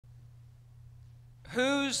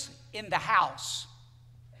Who's in the house?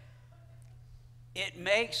 It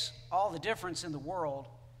makes all the difference in the world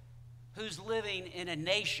who's living in a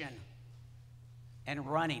nation and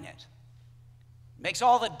running it. It makes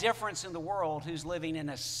all the difference in the world who's living in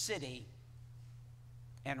a city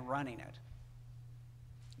and running it.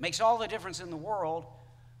 It makes all the difference in the world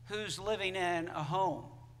who's living in a home,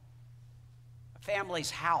 a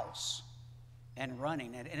family's house, and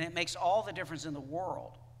running it. And it makes all the difference in the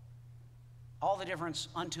world, all the difference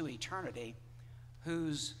unto eternity,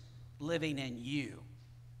 who's living in you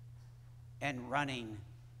and running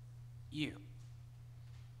you.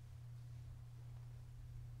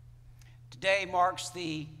 Today marks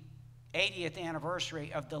the 80th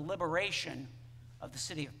anniversary of the liberation of the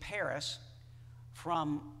city of Paris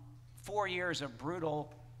from 4 years of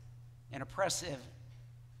brutal and oppressive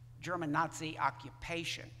German Nazi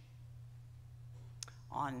occupation.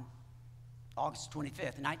 On August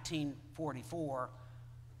 25th, 1944,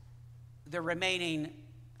 the remaining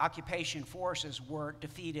occupation forces were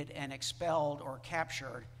defeated and expelled or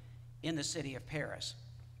captured in the city of Paris.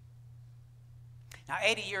 Now,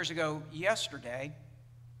 80 years ago yesterday,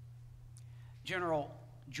 General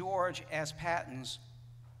George S. Patton's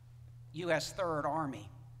U.S. Third Army,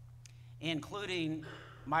 including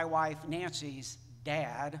my wife Nancy's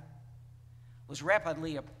dad, was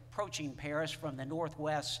rapidly approaching Paris from the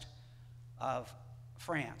northwest of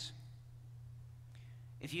France.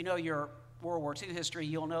 If you know your World War II history,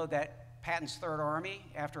 you'll know that Patton's Third Army,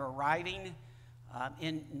 after arriving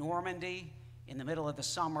in Normandy in the middle of the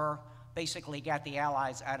summer, basically got the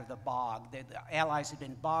Allies out of the bog. The Allies had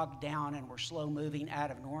been bogged down and were slow moving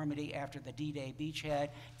out of Normandy after the D-Day beachhead.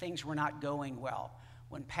 Things were not going well.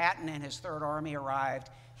 When Patton and his Third Army arrived,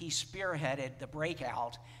 he spearheaded the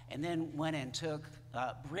breakout and then went and took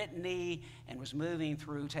Brittany and was moving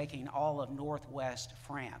through, taking all of northwest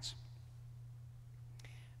France.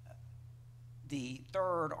 The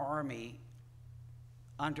Third Army,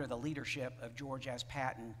 under the leadership of George S.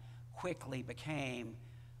 Patton, quickly became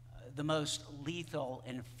the most lethal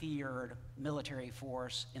and feared military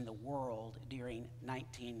force in the world during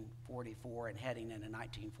 1944 and heading into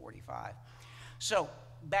 1945. So,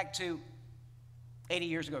 back to 80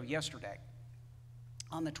 years ago yesterday.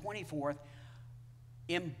 On the 24th,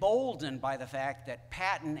 emboldened by the fact that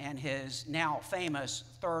Patton and his now famous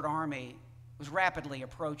Third Army was rapidly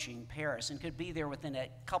approaching Paris and could be there within a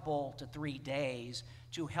couple to 3 days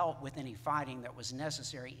to help with any fighting that was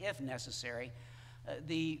necessary, if necessary,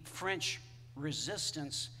 the French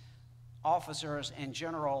resistance officers and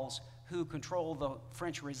generals who controlled the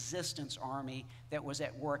French resistance army that was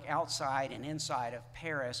at work outside and inside of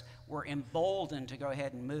Paris were emboldened to go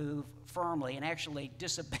ahead and move firmly and actually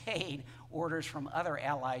disobeyed orders from other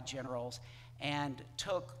Allied generals and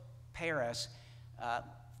took Paris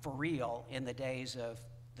for real in the days of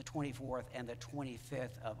the 24th and the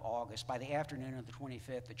 25th of August. By the afternoon of the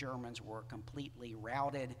 25th, the Germans were completely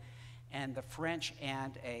routed, and the French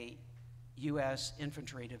and a U.S.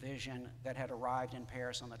 infantry division that had arrived in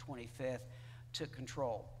Paris on the 25th took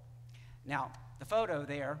control. Now, the photo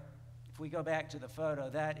there, if we go back to the photo,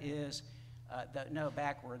 that is,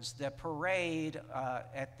 backwards, the parade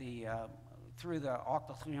through the Arc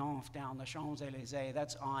de Triomphe down the Champs-Élysées,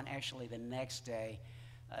 that's on actually the next day,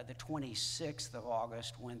 the 26th of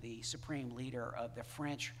August, when the supreme leader of the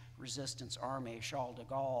French resistance army, Charles de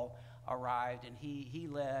Gaulle, arrived, and he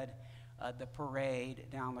led the parade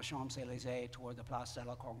down the Champs-Élysées toward the Place de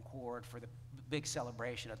la Concorde for the big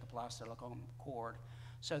celebration at the Place de la Concorde.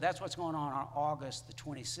 So that's what's going on August the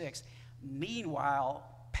 26th. Meanwhile,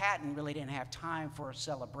 Patton really didn't have time for a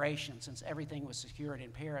celebration. Since everything was secured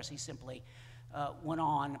in Paris, he simply went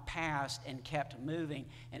on past and kept moving.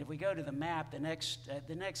 And if we go to the map, the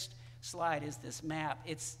next slide is this map.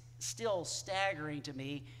 It's still staggering to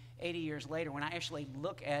me 80 years later when I actually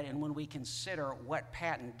look at it and when we consider what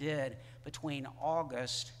Patton did between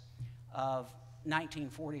August of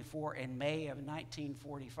 1944 and May of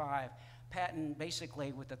 1945. Patton,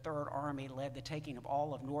 basically with the Third Army, led the taking of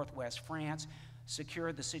all of northwest France,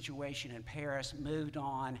 secured the situation in Paris, moved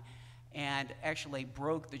on, and actually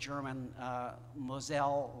broke the German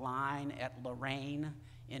Moselle line at Lorraine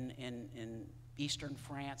in eastern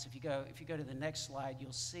France. If you go to the next slide,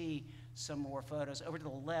 you'll see some more photos. Over to the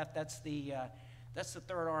left, that's the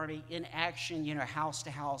Third Army in action, house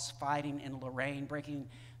to house fighting in Lorraine,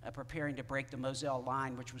 preparing to break the Moselle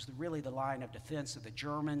line, which was really the line of defense of the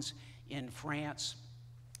Germans in France,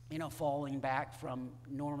 falling back from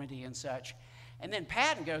Normandy and such. And then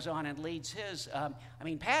Patton goes on and leads his,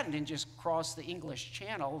 Patton didn't just cross the English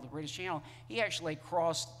Channel, the British Channel, he actually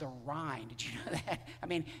crossed the Rhine. Did you know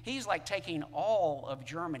that? He's like taking all of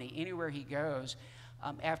Germany anywhere he goes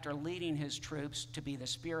after leading his troops to be the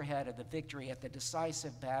spearhead of the victory at the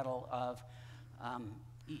decisive battle of,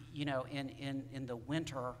 in the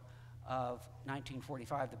winter of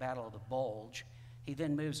 1945, the Battle of the Bulge. He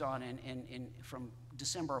then moves on from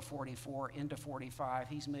December of 44 into 45.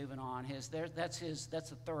 He's moving on. That's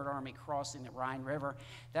the Third Army crossing the Rhine River.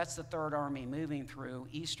 That's the Third Army moving through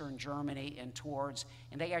eastern Germany and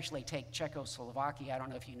they actually take Czechoslovakia. I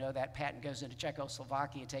don't know if you know that. Patton goes into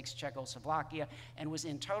Czechoslovakia, takes Czechoslovakia, and was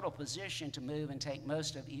in total position to move and take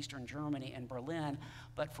most of eastern Germany and Berlin,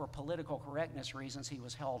 but for political correctness reasons, he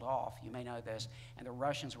was held off. You may know this, and the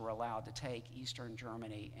Russians were allowed to take eastern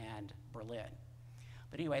Germany and Berlin.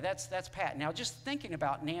 But anyway, that's Pat. Now, just thinking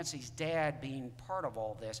about Nancy's dad being part of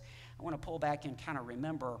all this, I want to pull back and kind of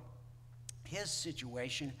remember his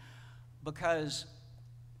situation, because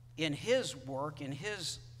in his work, in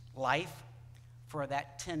his life, for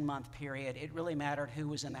that 10-month period, it really mattered who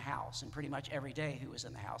was in the house, and pretty much every day who was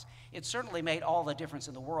in the house. It certainly made all the difference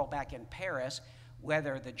in the world back in Paris,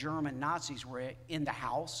 whether the German Nazis were in the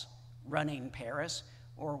house running Paris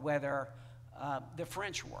or whether the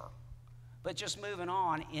French were. But just moving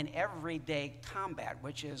on in everyday combat,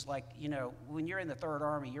 which is like, when you're in the Third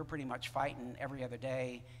Army, you're pretty much fighting every other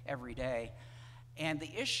day, every day. And the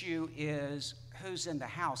issue is who's in the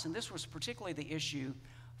house. And this was particularly the issue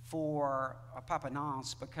for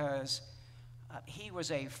Papenance, because he was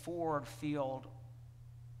a forward field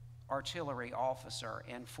artillery officer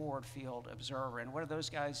and forward field observer. And what do those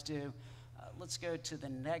guys do? Let's go to the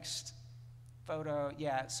next photo.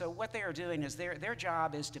 Yeah, so what they are doing is their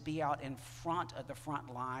job is to be out in front of the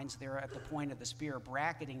front lines. They're at the point of the spear,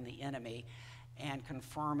 bracketing the enemy and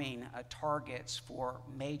confirming targets for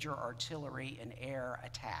major artillery and air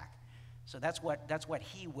attack. So that's what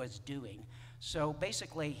he was doing. So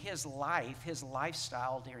basically his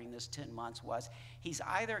lifestyle during this 10 months was he's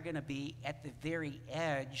either going to be at the very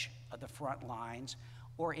edge of the front lines,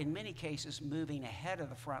 or in many cases moving ahead of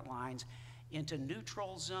the front lines into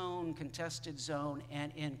neutral zone, contested zone,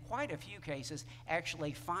 and in quite a few cases,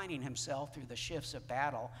 actually finding himself through the shifts of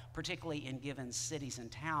battle, particularly in given cities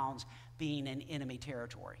and towns, being in enemy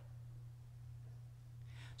territory.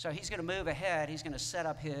 So he's going to move ahead, he's going to set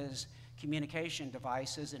up his communication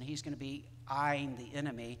devices, and he's going to be eyeing the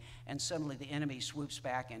enemy, and suddenly the enemy swoops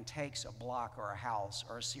back and takes a block or a house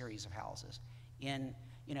or a series of houses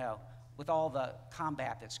with all the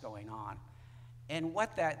combat that's going on. And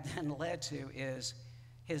what that then led to is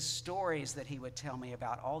his stories that he would tell me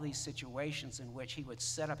about all these situations in which he would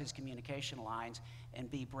set up his communication lines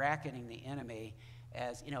and be bracketing the enemy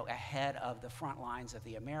as, ahead of the front lines of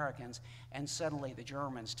the Americans, and suddenly the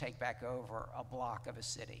Germans take back over a block of a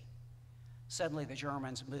city. Suddenly the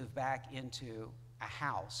Germans move back into a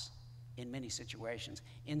house in many situations.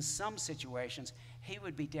 In some situations, he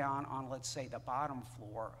would be down on, let's say, the bottom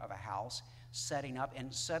floor of a house, setting up,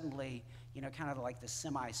 and suddenly, kind of like the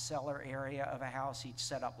semi-cellar area of a house, he'd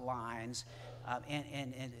set up lines,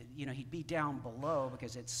 and he'd be down below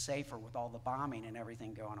because it's safer with all the bombing and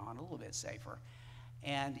everything going on, a little bit safer.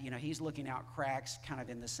 And, he's looking out cracks kind of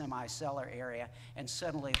in the semi-cellar area, and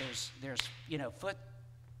suddenly there's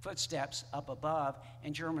footsteps up above,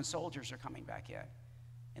 and German soldiers are coming back in.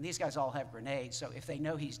 And these guys all have grenades, so if they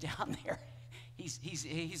know he's down there,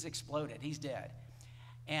 he's exploded, he's dead.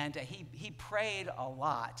 And he prayed a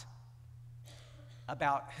lot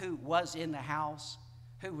about who was in the house,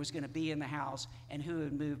 who was going to be in the house, and who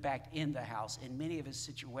would move back in the house in many of his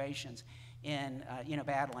situations in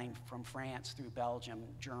battling from France through Belgium,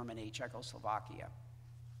 Germany, Czechoslovakia.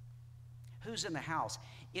 Who's in the house?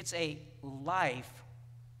 It's a life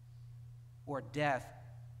or death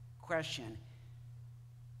question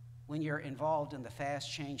when you're involved in the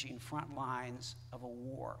fast-changing front lines of a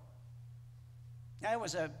war. Now,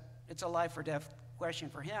 it's a life or death question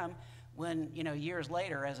for him when, years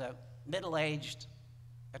later, as a middle-aged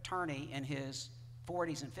attorney in his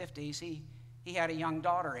 40s and 50s, he had a young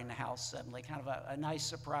daughter in the house suddenly, kind of a nice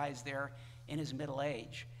surprise there in his middle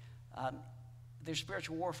age. There's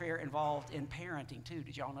spiritual warfare involved in parenting, too.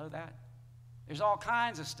 Did y'all know that? There's all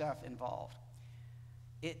kinds of stuff involved.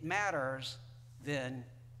 It matters, then,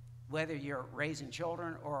 whether you're raising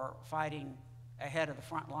children or fighting ahead of the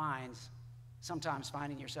front lines, sometimes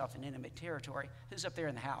finding yourself in enemy territory. Who's up there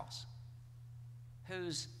in the house?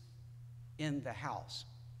 Who's in the house?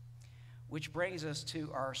 Which brings us to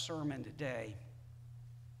our sermon today.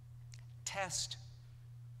 Test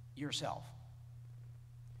yourself.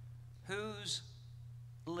 Who's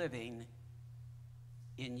living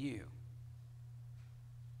in you?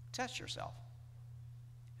 Test yourself.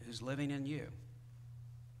 Who's living in you?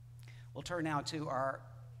 We'll turn now to our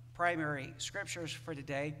primary scriptures for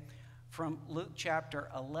today from Luke chapter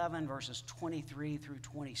 11, verses 23 through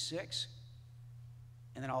 26,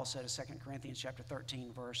 and then also to 2 Corinthians chapter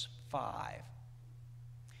 13, verse 5.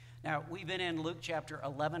 Now, we've been in Luke chapter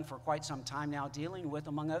 11 for quite some time now, dealing with,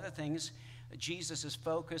 among other things, Jesus'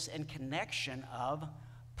 focus and connection of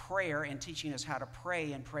prayer and teaching us how to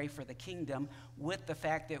pray and pray for the kingdom with the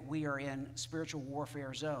fact that we are in spiritual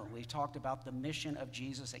warfare zone. We've talked about the mission of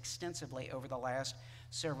Jesus extensively over the last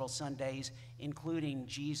several Sundays, including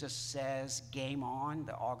Jesus Says Game On,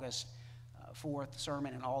 the August 4th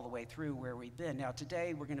sermon, and all the way through where we've been. Now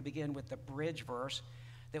today we're going to begin with the bridge verse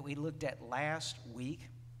that we looked at last week,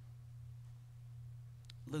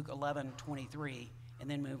 Luke 11:23, and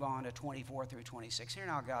then move on to 24 through 26. Hear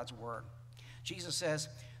now God's word. Jesus says,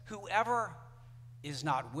 "Whoever is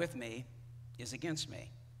not with me is against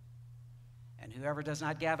me, and whoever does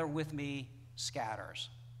not gather with me scatters."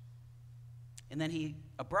 And then he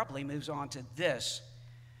abruptly moves on to this,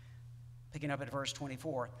 picking up at verse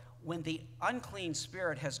 24. "When the unclean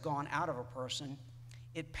spirit has gone out of a person,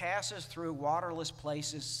 it passes through waterless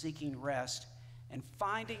places seeking rest, and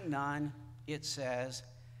finding none, it says,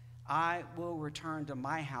 'I will return to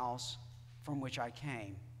my house from which I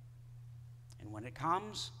came.' And when it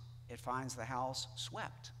comes, it finds the house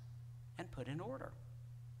swept and put in order.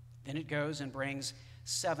 Then it goes and brings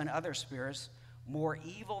 7 other spirits more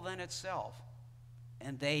evil than itself,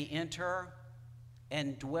 and they enter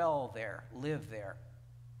and dwell there, live there.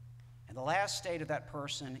 And the last state of that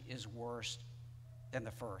person is worse than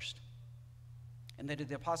the first." And then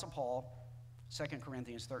the Apostle Paul, 2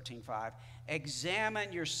 Corinthians 13:5,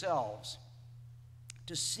 "Examine yourselves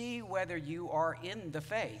to see whether you are in the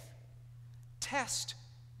faith. Test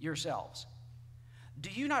yourselves. Do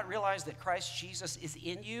you not realize that Christ Jesus is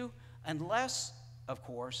in you, unless, of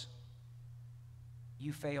course,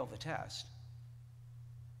 you fail the test?"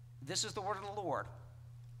 This is the word of the Lord.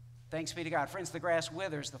 Thanks be to God. Friends, the grass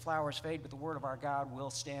withers, the flowers fade, but the word of our God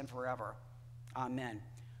will stand forever. Amen.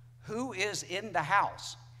 Who is in the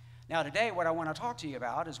house? Now today, what I want to talk to you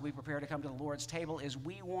about as we prepare to come to the Lord's table is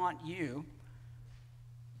we want you,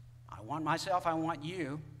 I want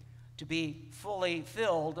you to be fully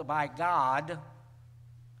filled by God,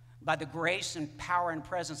 by the grace and power and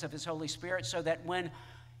presence of His Holy Spirit, so that when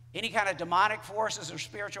any kind of demonic forces or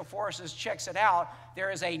spiritual forces checks it out, there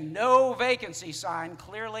is a no vacancy sign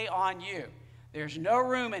clearly on you. There's no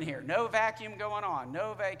room in here, no vacuum going on,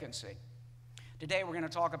 no vacancy. Today we're going to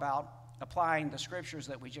talk about applying the scriptures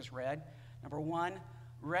that we just read. Number 1,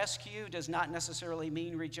 rescue does not necessarily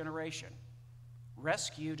mean regeneration.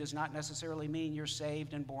 Rescue does not necessarily mean you're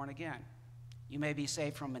saved and born again. You may be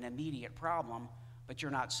saved from an immediate problem, but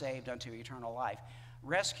you're not saved unto eternal life.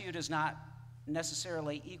 Rescue does not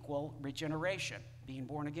necessarily equal regeneration, being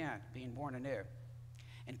born again, being born anew.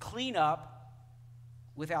 And cleanup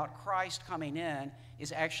without Christ coming in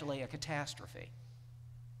is actually a catastrophe.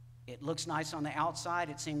 It looks nice on the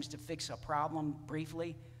outside. It seems to fix a problem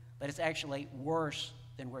briefly, but it's actually worse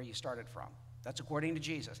than where you started from. That's according to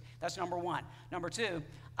Jesus. That's number 1. Number 2,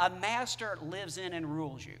 a master lives in and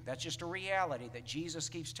rules you. That's just a reality that Jesus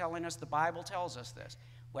keeps telling us. The Bible tells us this.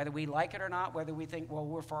 Whether we like it or not, whether we think, well,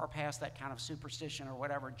 we're far past that kind of superstition or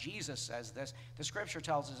whatever, Jesus says this. The Scripture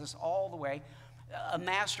tells us this all the way. A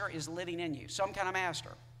master is living in you, some kind of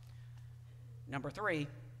master. Number 3,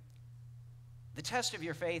 the test of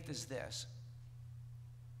your faith is this.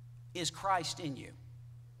 Is Christ in you?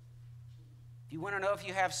 If you want to know if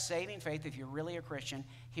you have saving faith, if you're really a Christian,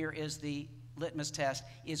 here is the litmus test.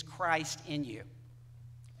 Is Christ in you?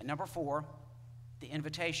 And number 4, the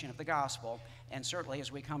invitation of the gospel, and certainly as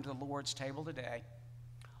we come to the Lord's table today,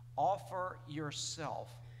 offer yourself.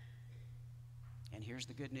 And here's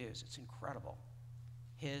the good news. It's incredible.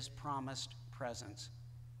 His promised presence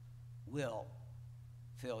will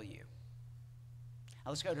fill you.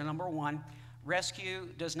 Now let's go to number 1. Rescue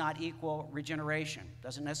does not equal regeneration.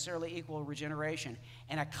 Doesn't necessarily equal regeneration.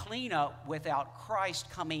 And a cleanup without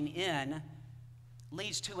Christ coming in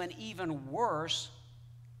leads to an even worse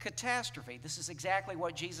catastrophe. This is exactly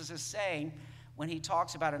what Jesus is saying when he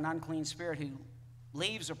talks about an unclean spirit who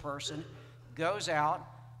leaves a person, goes out,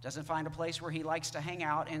 doesn't find a place where he likes to hang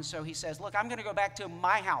out, and so he says, look, I'm going to go back to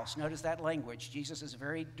my house. Notice that language. Jesus is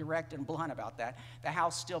very direct and blunt about that. The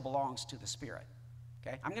house still belongs to the spirit.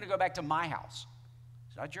 Okay? I'm going to go back to my house.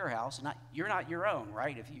 It's not your house. You're not your own,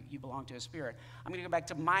 right, if you belong to a spirit. I'm going to go back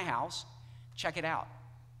to my house, check it out.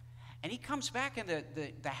 And he comes back, and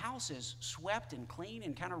the house is swept and clean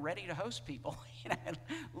and kind of ready to host people. It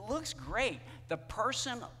looks great. The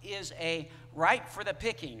person is ripe for the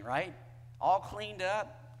picking, right? All cleaned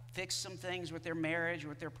up, fixed some things with their marriage,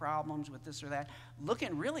 with their problems, with this or that,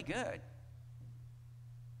 looking really good.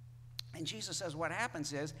 And Jesus says what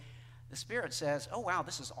happens is the Spirit says, oh, wow,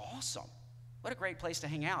 this is awesome. What a great place to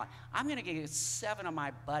hang out. I'm going to get 7 of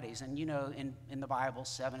my buddies. And you know, in the Bible,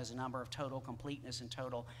 7 is a number of total completeness and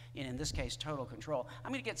total, in this case, total control.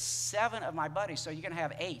 I'm going to get 7 of my buddies, so you're going to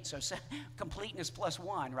have 8. So completeness plus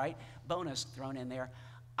 1, right? Bonus thrown in there,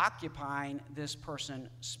 occupying this person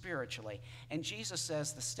spiritually. And Jesus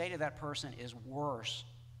says the state of that person is worse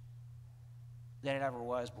than it ever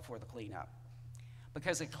was before the cleanup.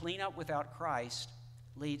 Because a cleanup without Christ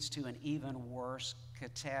leads to an even worse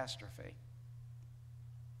catastrophe.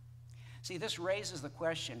 See, this raises the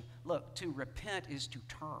question, look, to repent is to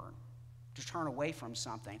turn away from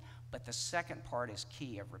something. But the second part is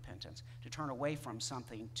key of repentance, to turn away from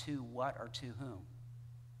something to what or to whom?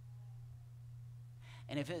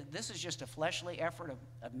 And if this is just a fleshly effort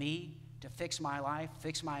of me to fix my life,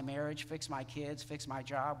 fix my marriage, fix my kids, fix my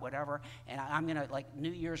job, whatever, and I'm going to, like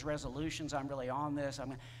New Year's resolutions, I'm really on this,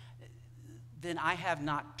 then I have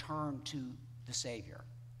not turned to the Savior.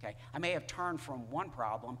 Okay? I may have turned from one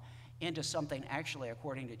problem into something actually,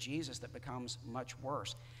 according to Jesus, that becomes much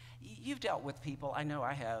worse. You've dealt with people, I know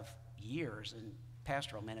I have years in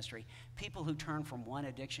pastoral ministry, people who turn from one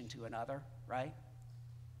addiction to another, right?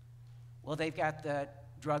 Well, they've got the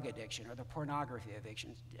drug addiction or the pornography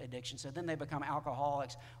addiction. So then they become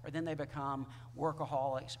alcoholics, or then they become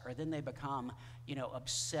workaholics, or then they become,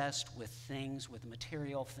 obsessed with things, with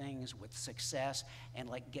material things, with success, and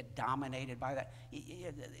like get dominated by that.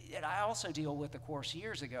 And I also deal with, of course,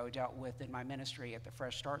 years ago, dealt with in my ministry at the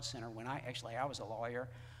Fresh Start Center when I was a lawyer,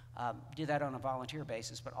 did that on a volunteer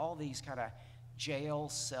basis, but all these kind of jail,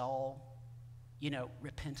 cell,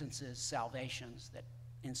 repentances, salvations that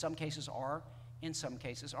in some cases are, in some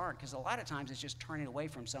cases aren't, because a lot of times it's just turning away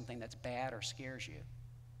from something that's bad or scares you.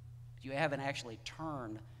 You haven't actually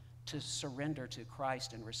turned to surrender to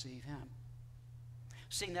Christ and receive Him.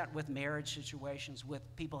 Seen that with marriage situations, with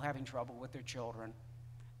people having trouble with their children.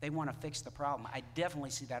 They want to fix the problem. I definitely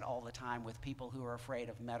see that all the time with people who are afraid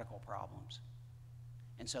of medical problems.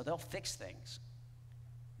 And so they'll fix things.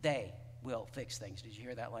 They will fix things. Did you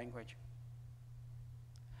hear that language?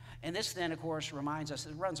 And this then, of course, reminds us,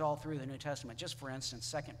 it runs all through the New Testament. Just for instance,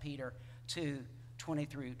 2 Peter 2:20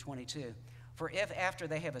 through 22. For if after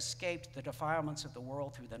they have escaped the defilements of the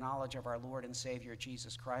world through the knowledge of our Lord and Savior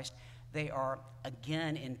Jesus Christ, they are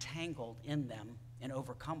again entangled in them and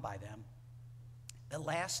overcome by them, the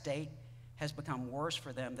last state has become worse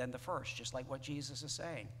for them than the first, just like what Jesus is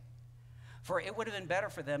saying. For it would have been better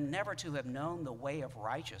for them never to have known the way of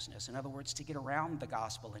righteousness. In other words, to get around the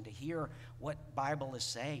gospel and to hear what Bible is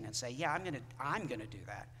saying and say, yeah, I'm gonna do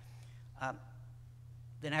that.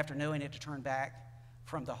 Then after knowing it, to turn back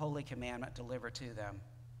from the holy commandment delivered to them.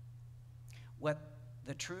 What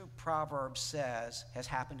the true proverb says has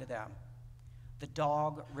happened to them. The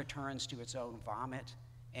dog returns to its own vomit,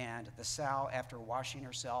 and the sow, after washing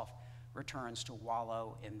herself, returns to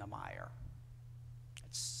wallow in the mire.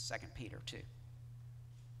 It's 2 Peter 2.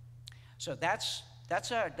 So that's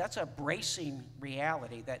a bracing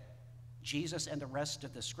reality that Jesus and the rest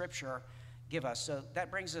of the Scripture give us. So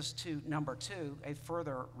that brings us to number 2, a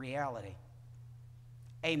further reality.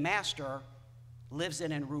 A master lives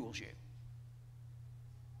in and rules you.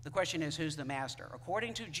 The question is, who's the master?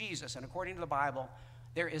 According to Jesus and according to the Bible,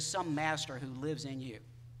 there is some master who lives in you.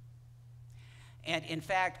 And in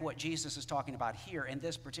fact, what Jesus is talking about here, in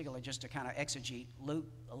this particular, just to kind of exegete Luke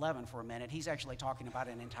 11 for a minute, he's actually talking about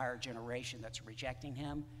an entire generation that's rejecting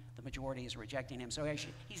him. The majority is rejecting him. So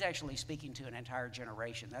he's actually speaking to an entire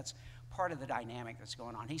generation. That's part of the dynamic that's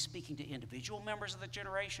going on. He's speaking to individual members of the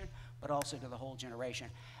generation, but also to the whole generation.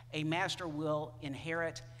 A master will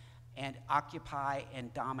inherit and occupy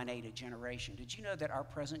and dominate a generation. Did you know that our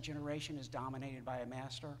present generation is dominated by a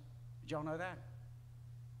master? Did y'all know that?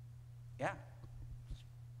 Yeah.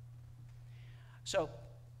 So,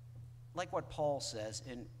 like what Paul says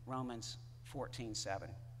in Romans 14:7,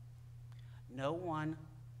 no one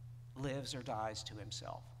lives or dies to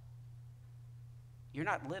himself. You're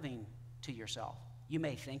not living to yourself. You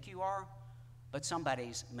may think you are, but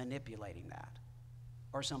somebody's manipulating that,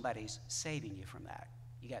 or somebody's saving you from that.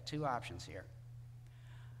 You got 2 options here.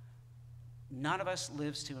 None of us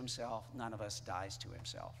lives to himself. None of us dies to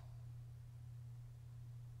himself.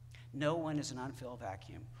 No one is an unfilled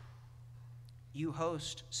vacuum. You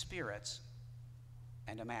host spirits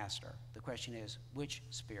and a master. The question is, which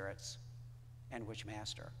spirits and which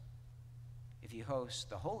master? If you host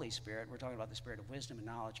the Holy Spirit, we're talking about the spirit of wisdom and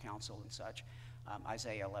knowledge, counsel, and such,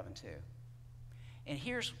 Isaiah 11:2. And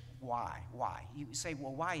here's why. Why? You say,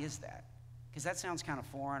 well, why is that? Because that sounds kind of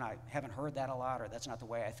foreign. I haven't heard that a lot, or that's not the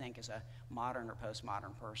way I think as a modern or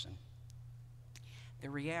postmodern person. The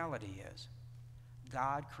reality is,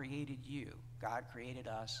 God created you, God created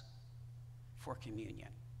us for communion.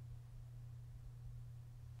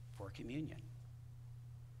 For communion.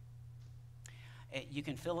 You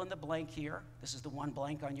can fill in the blank here. This is the one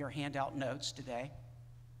blank on your handout notes today.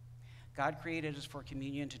 God created us for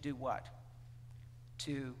communion to do what?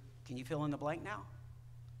 Can you fill in the blank now?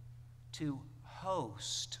 To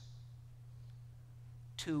host.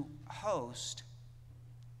 To host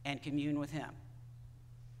and commune with him.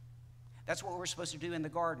 That's what we're supposed to do in the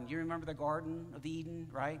garden. You remember the Garden of Eden,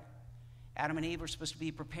 right? Adam and Eve were supposed to be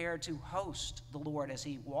prepared to host the Lord as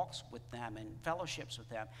he walks with them and fellowships with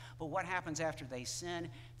them. But what happens after they sin?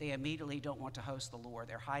 They immediately don't want to host the Lord.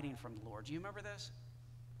 They're hiding from the Lord. Do you remember this?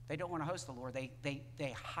 They don't want to host the Lord.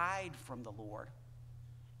 They hide from the Lord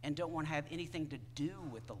and don't want to have anything to do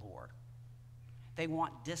with the Lord. They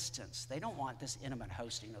want distance. They don't want this intimate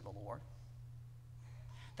hosting of the Lord.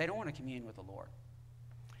 They don't want to commune with the Lord.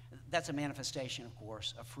 That's a manifestation, of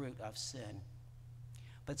course, a fruit of sin.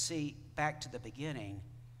 But see, back to the beginning,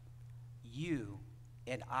 you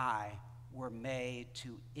and I were made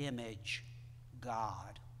to image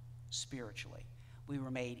God spiritually. We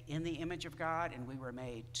were made in the image of God, and we were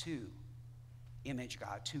made to image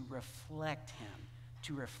God, to reflect him,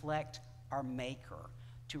 to reflect our Maker,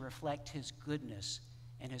 to reflect his goodness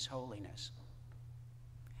and his holiness.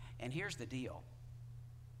 And here's the deal.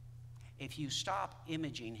 If you stop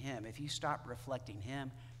imaging him, if you stop reflecting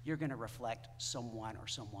him, you're going to reflect someone or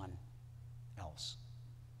someone else.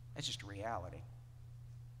 That's just a reality.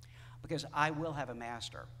 Because I will have a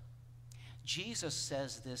master. Jesus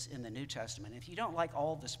says this in the New Testament. If you don't like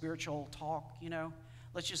all the spiritual talk,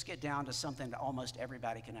 let's just get down to something that almost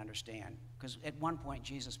everybody can understand. Because at one point,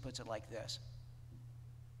 Jesus puts it like this.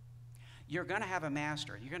 You're going to have a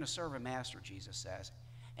master. You're going to serve a master, Jesus says.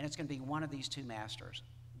 And it's going to be one of these two masters,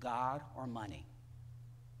 God or money.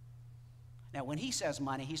 Now, when he says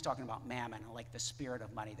money, he's talking about mammon, like the spirit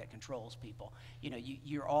of money that controls people.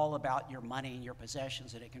 You're all about your money and your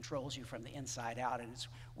possessions, and it controls you from the inside out, and it's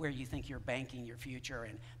where you think you're banking your future.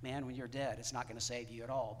 And, man, when you're dead, it's not going to save you at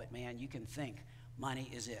all. But, man, you can think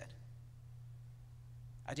money is it.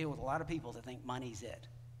 I deal with a lot of people that think money's it.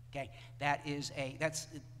 Okay?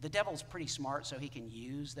 The devil's pretty smart, so he can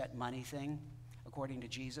use that money thing, according to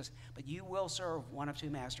Jesus. But you will serve one of two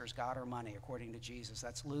masters, God or money, according to Jesus.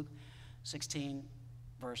 That's Luke 16,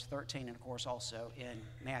 verse 13, and of course also in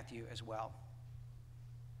Matthew as well.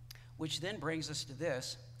 Which then brings us to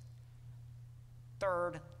this.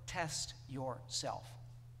 Third, test yourself.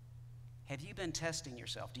 Have you been testing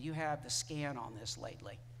yourself? Do you have the scan on this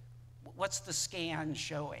lately? What's the scan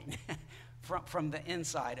showing from the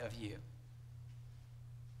inside of you?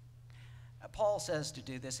 Paul says to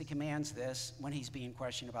do this. He commands this when he's being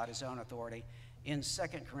questioned about his own authority in 2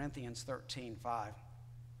 Corinthians 13:5.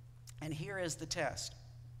 And here is the test.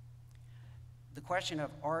 The question of,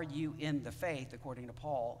 are you in the faith, according to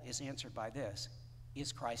Paul, is answered by this.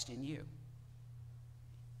 Is Christ in you?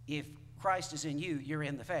 If Christ is in you, you're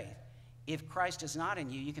in the faith. If Christ is not in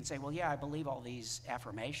you, you can say, well, yeah, I believe all these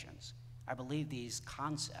affirmations. I believe these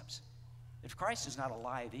concepts. If Christ is not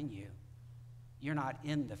alive in you, you're not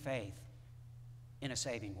in the faith in a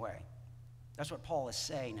saving way. That's what Paul is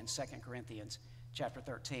saying in 2 Corinthians chapter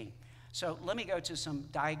 13. So let me go to some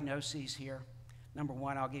diagnoses here. Number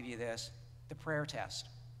one, I'll give you this, the prayer test.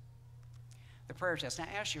 The prayer test. Now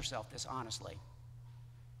ask yourself this honestly.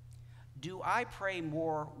 Do I pray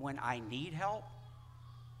more when I need help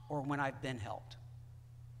or when I've been helped?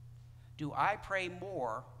 Do I pray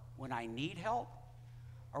more when I need help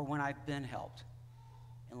or when I've been helped?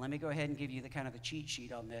 And let me go ahead and give you the cheat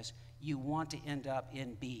sheet on this. You want to end up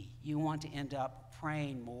in B. You want to end up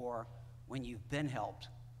praying more when you've been helped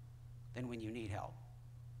than when you need help.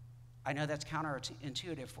 I know that's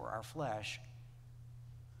counterintuitive for our flesh,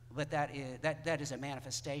 but that is a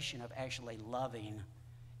manifestation of actually loving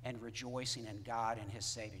and rejoicing in God and his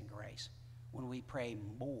saving grace when we pray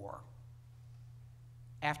more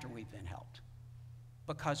after we've been helped,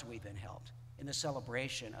 because we've been helped in the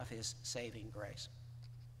celebration of his saving grace.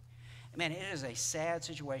 Man, it is a sad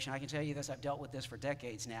situation. I can tell you this, I've dealt with this for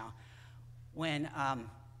decades now. When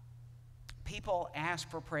people ask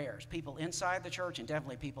for prayers, people inside the church and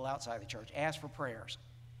definitely people outside the church ask for prayers.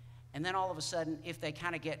 And then all of a sudden, if they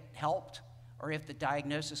get helped, or if the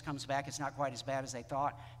diagnosis comes back, it's not quite as bad as they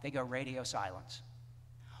thought, they go radio silence.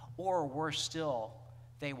 Or worse still,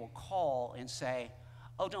 they will call and say,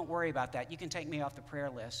 oh, don't worry about that. You can take me off the prayer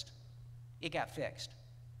list. It got fixed.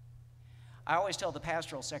 I always tell the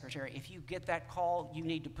pastoral secretary, if you get that call, you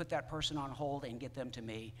need to put that person on hold and get them to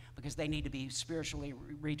me because they need to be spiritually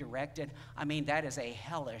redirected. I mean, that is a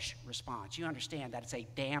hellish response. You understand that it's a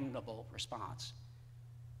damnable response.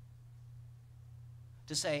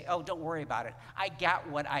 To say, oh, don't worry about it. I got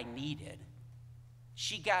what I needed.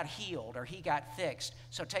 She got healed or he got fixed,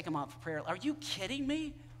 so take him off prayer. Are you kidding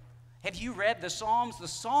me? Have you read the Psalms? The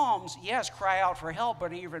Psalms, yes, cry out for help,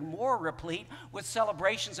 but are even more replete with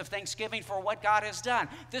celebrations of thanksgiving for what God has done.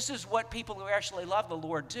 This is what people who actually love the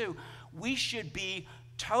Lord do. We should be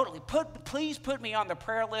totally, please put me on the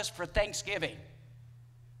prayer list for Thanksgiving.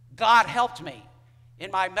 God helped me in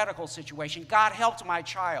my medical situation. God helped my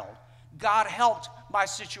child. God helped my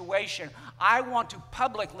situation. I want to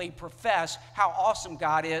publicly profess how awesome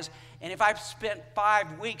God is. And if I've spent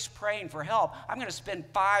 5 weeks praying for help, I'm going to spend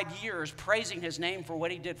 5 years praising his name for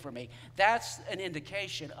what he did for me. That's an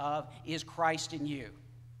indication of, is Christ in you?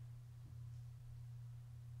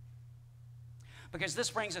 Because this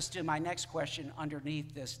brings us to my next question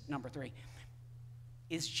underneath this, number 3.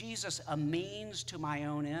 Is Jesus a means to my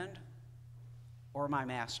own end or my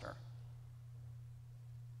master?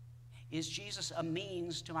 Is Jesus a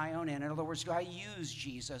means to my own end? In other words, do I use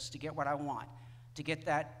Jesus to get what I want? To get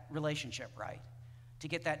that relationship right? To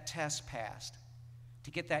get that test passed?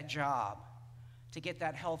 To get that job? To get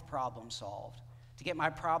that health problem solved? To get my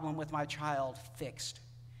problem with my child fixed?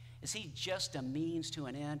 Is he just a means to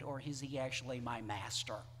an end, or is he actually my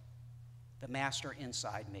master? The master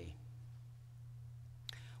inside me.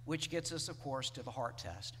 Which gets us, of course, to the heart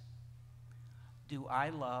test. Do I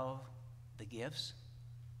love the gifts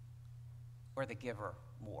or the giver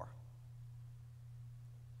more?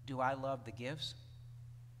 Do I love the gifts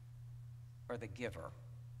or the giver?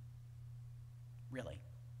 Really?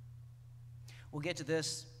 We'll get to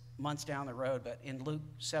this months down the road, but in Luke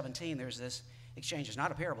 17, there's this exchange. It's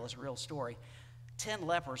not a parable, it's a real story. 10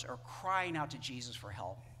 lepers are crying out to Jesus for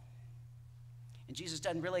help. And Jesus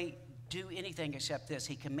doesn't really do anything except this.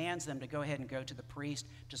 He commands them to go ahead and go to the priest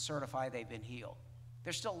to certify they've been healed.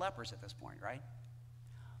 They're still lepers at this point, right?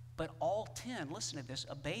 But all 10, listen to this,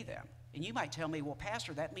 obey them. And you might tell me, well,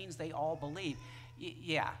 Pastor, that means they all believe.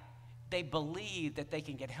 Yeah, they believe that they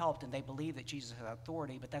can get helped and they believe that Jesus has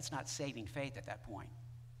authority, but that's not saving faith at that point.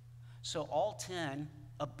 So all 10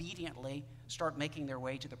 obediently start making their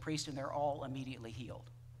way to the priest, and they're all immediately healed.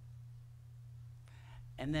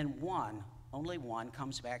 And then one, only one,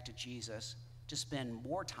 comes back to Jesus to spend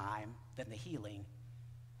more time than the healing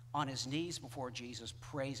on his knees before Jesus,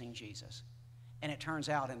 praising Jesus. And it turns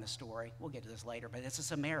out in the story, we'll get to this later, but it's a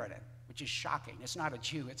Samaritan, which is shocking. It's not a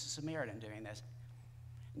Jew, it's a Samaritan doing this.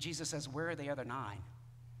 And Jesus says, where are the other 9?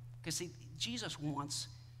 Because see, Jesus wants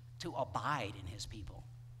to abide in his people.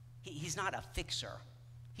 He's not a fixer,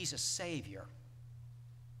 he's a savior.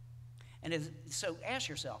 And so ask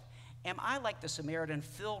yourself, am I like the Samaritan,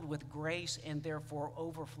 filled with grace and therefore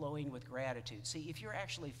overflowing with gratitude? See, if you're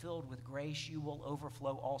actually filled with grace, you will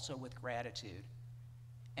overflow also with gratitude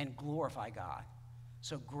and glorify God.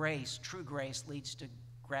 So grace, true grace, leads to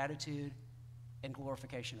gratitude and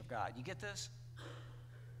glorification of God. You get this?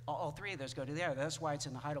 All 3 of those go together. That's why it's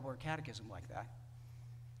in the Heidelberg Catechism like that.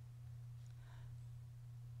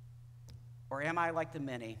 Or am I like the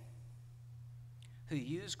many who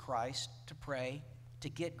use Christ to pray, to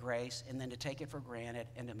get grace, and then to take it for granted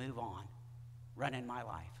and to move on, run in my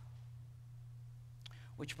life?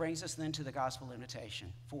 Which brings us then to the gospel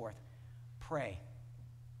invitation. 4th, pray.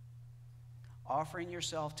 Offering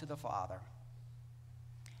yourself to the Father,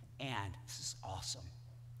 and this is awesome,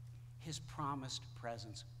 his promised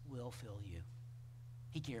presence will fill you.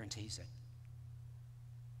 He guarantees it.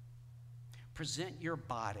 Present your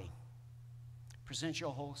body, present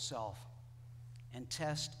your whole self, and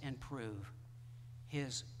test and prove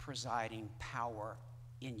his presiding power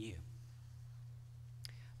in you.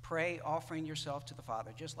 Pray, offering yourself to the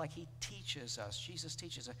Father, just like he teaches us. Jesus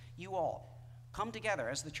teaches us. You all come together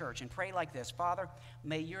as the church and pray like this. Father,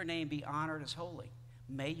 may your name be honored as holy.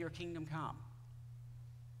 May your kingdom come.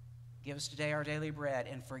 Give us today our daily bread,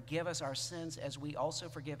 and forgive us our sins as we also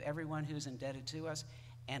forgive everyone who is indebted to us,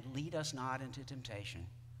 and lead us not into temptation.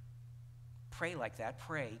 Pray like that.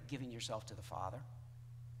 Pray giving yourself to the Father.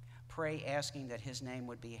 Pray asking that his name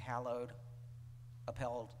would be hallowed,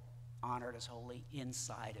 upheld, honored as holy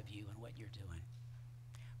inside of you and what you're doing.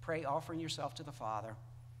 Pray offering yourself to the Father.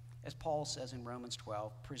 As Paul says in Romans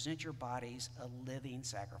 12, present your bodies a living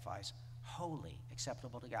sacrifice, holy,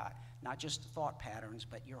 acceptable to God. Not just thought patterns,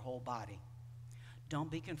 but your whole body.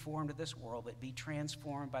 Don't be conformed to this world, but be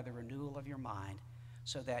transformed by the renewal of your mind,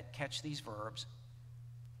 so that, catch these verbs,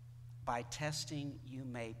 by testing you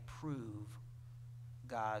may prove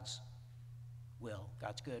God's will,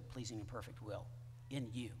 God's good, pleasing, and perfect will in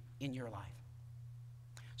you, in your life.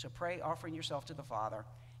 So pray, offering yourself to the Father,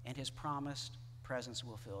 and his promised presence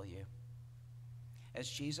will fill you. As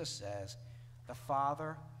Jesus says, the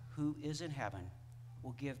Father who is in heaven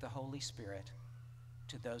will give the Holy Spirit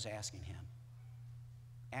to those asking him.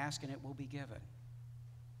 Ask and it will be given.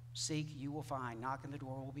 Seek, you will find. Knock and the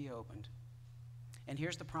door will be opened. And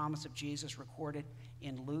here's the promise of Jesus recorded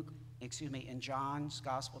in in John's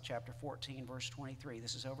Gospel, chapter 14, verse 23.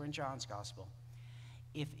 This is over in John's Gospel.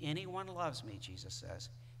 If anyone loves me, Jesus says,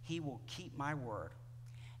 he will keep my word,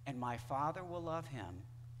 and my Father will love him,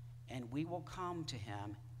 and we will come to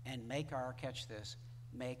him and make our, catch this,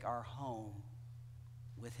 make our home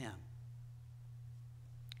with him.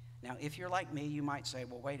 Now, if you're like me, you might say,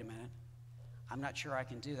 well, wait a minute. I'm not sure I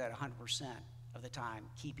can do that 100% of the time,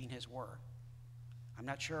 keeping his word. I'm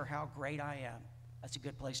not sure how great I am. That's a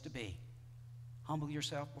good place to be. Humble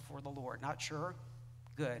yourself before the Lord. Not sure?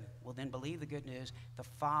 Good. Well, then believe the good news. The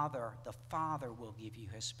Father will give you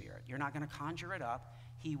his Spirit. You're not going to conjure it up.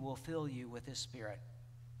 He will fill you with his Spirit.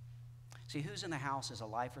 See, who's in the house is a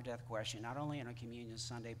life or death question, not only on a communion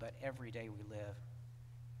Sunday, but every day we live.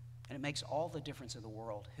 And it makes all the difference in the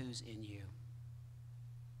world who's in you.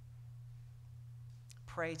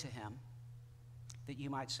 Pray to him that you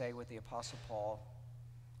might say with the Apostle Paul,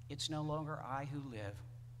 it's no longer I who live,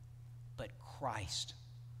 but Christ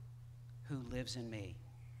who lives in me.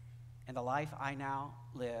 And the life I now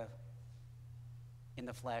live in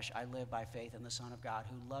the flesh, I live by faith in the Son of God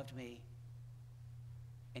who loved me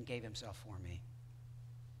and gave himself for me.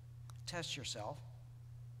 Test yourself.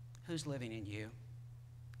 Who's living in you?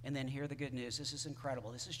 And then hear the good news. This is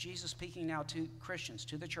incredible. This is Jesus speaking now to Christians,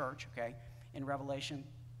 to the church, okay? In Revelation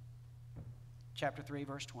chapter 3,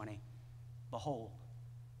 verse 20. Behold,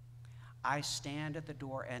 I stand at the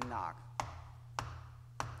door and knock.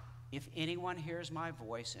 If anyone hears my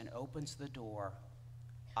voice and opens the door,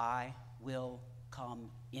 I will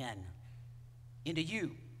come into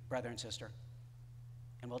you, brother and sister,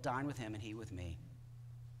 and will dine with him and he with me.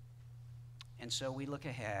 And so we look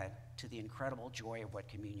ahead to the incredible joy of what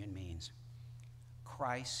communion means.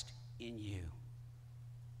 Christ in you,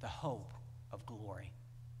 the hope of glory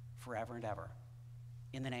forever and ever.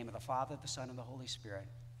 In the name of the Father, the Son, and the Holy Spirit.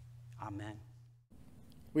 Amen.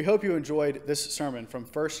 We hope you enjoyed this sermon from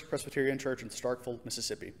First Presbyterian Church in Starkville,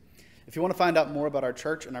 Mississippi. If you want to find out more about our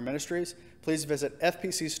church and our ministries, please visit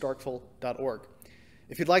fpcstarkville.org.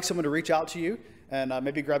 If you'd like someone to reach out to you and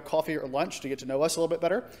maybe grab coffee or lunch to get to know us a little bit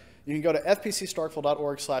better, you can go to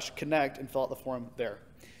fpcstarkville.org/connect and fill out the form there.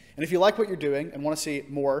 And if you like what you're doing and want to see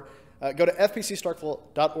more, go to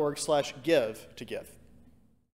fpcstarkville.org/give to give.